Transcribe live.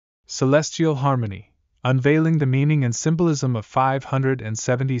Celestial Harmony, Unveiling the Meaning and Symbolism of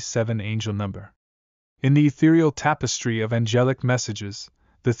 577 Angel Number. In the ethereal tapestry of angelic messages,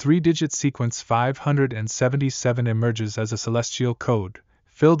 the three-digit sequence 577 emerges as a celestial code,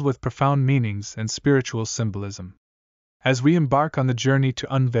 filled with profound meanings and spiritual symbolism. As we embark on the journey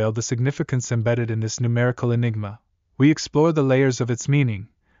to unveil the significance embedded in this numerical enigma, we explore the layers of its meaning,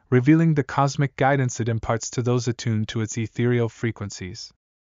 revealing the cosmic guidance it imparts to those attuned to its ethereal frequencies.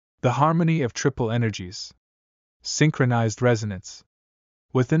 The harmony of triple energies. Synchronized Resonance.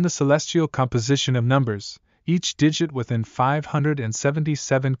 Within the celestial composition of numbers, each digit within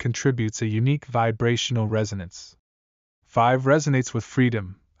 577 contributes a unique vibrational resonance. 5 resonates with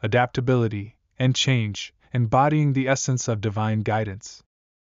freedom, adaptability, and change, embodying the essence of divine guidance.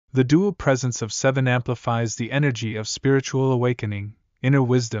 The dual presence of 7 amplifies the energy of spiritual awakening, inner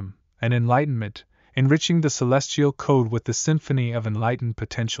wisdom, and enlightenment, enriching the celestial code with the symphony of enlightened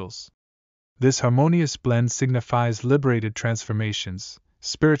potentials. This harmonious blend signifies liberated transformations,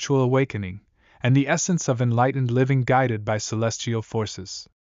 spiritual awakening, and the essence of enlightened living guided by celestial forces.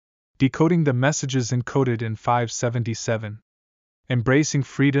 Decoding the messages encoded in 577. Embracing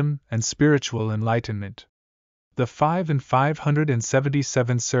freedom and spiritual enlightenment. The 5 in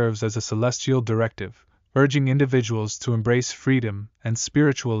 577 serves as a celestial directive, urging individuals to embrace freedom and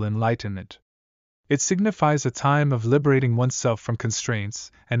spiritual enlightenment. It signifies a time of liberating oneself from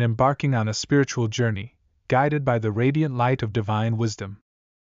constraints and embarking on a spiritual journey, guided by the radiant light of divine wisdom.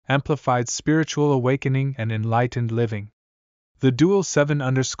 Amplified spiritual awakening and enlightened living. The dual 7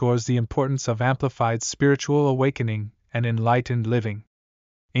 underscores the importance of amplified spiritual awakening and enlightened living.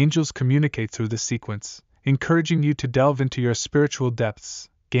 Angels communicate through this sequence, encouraging you to delve into your spiritual depths,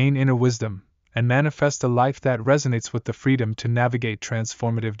 gain inner wisdom, and manifest a life that resonates with the freedom to navigate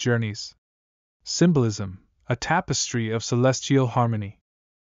transformative journeys. Symbolism, a tapestry of celestial harmony.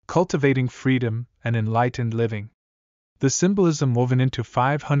 Cultivating freedom and enlightened living. The symbolism woven into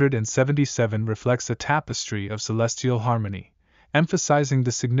 577 reflects a tapestry of celestial harmony, emphasizing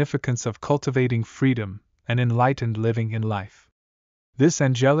the significance of cultivating freedom and enlightened living in life. This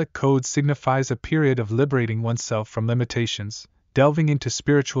angelic code signifies a period of liberating oneself from limitations, delving into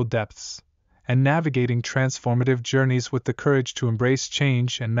spiritual depths, and navigating transformative journeys with the courage to embrace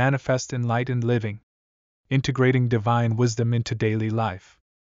change and manifest enlightened living. Integrating divine wisdom into daily life.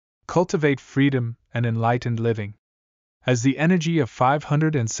 Cultivate freedom and enlightened living. As the energy of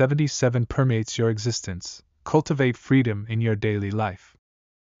 577 permeates your existence, cultivate freedom in your daily life.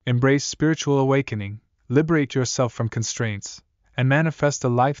 Embrace spiritual awakening, liberate yourself from constraints, and manifest a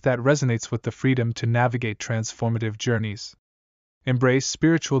life that resonates with the freedom to navigate transformative journeys. Embrace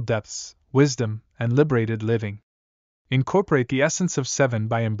spiritual depths, wisdom, and liberated living. Incorporate the essence of 7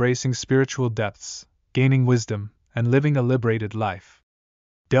 by embracing spiritual depths, gaining wisdom, and living a liberated life.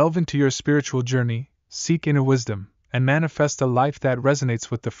 Delve into your spiritual journey, seek inner wisdom, and manifest a life that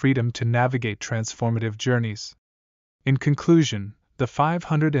resonates with the freedom to navigate transformative journeys. In conclusion, the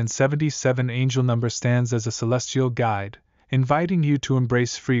 577 angel number stands as a celestial guide, inviting you to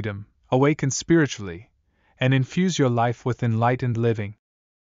embrace freedom, awaken spiritually, and infuse your life with enlightened living.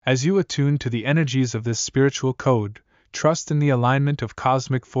 As you attune to the energies of this spiritual code, trust in the alignment of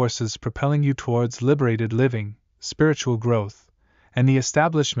cosmic forces propelling you towards liberated living, spiritual growth, and the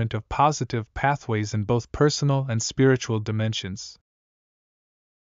establishment of positive pathways in both personal and spiritual dimensions.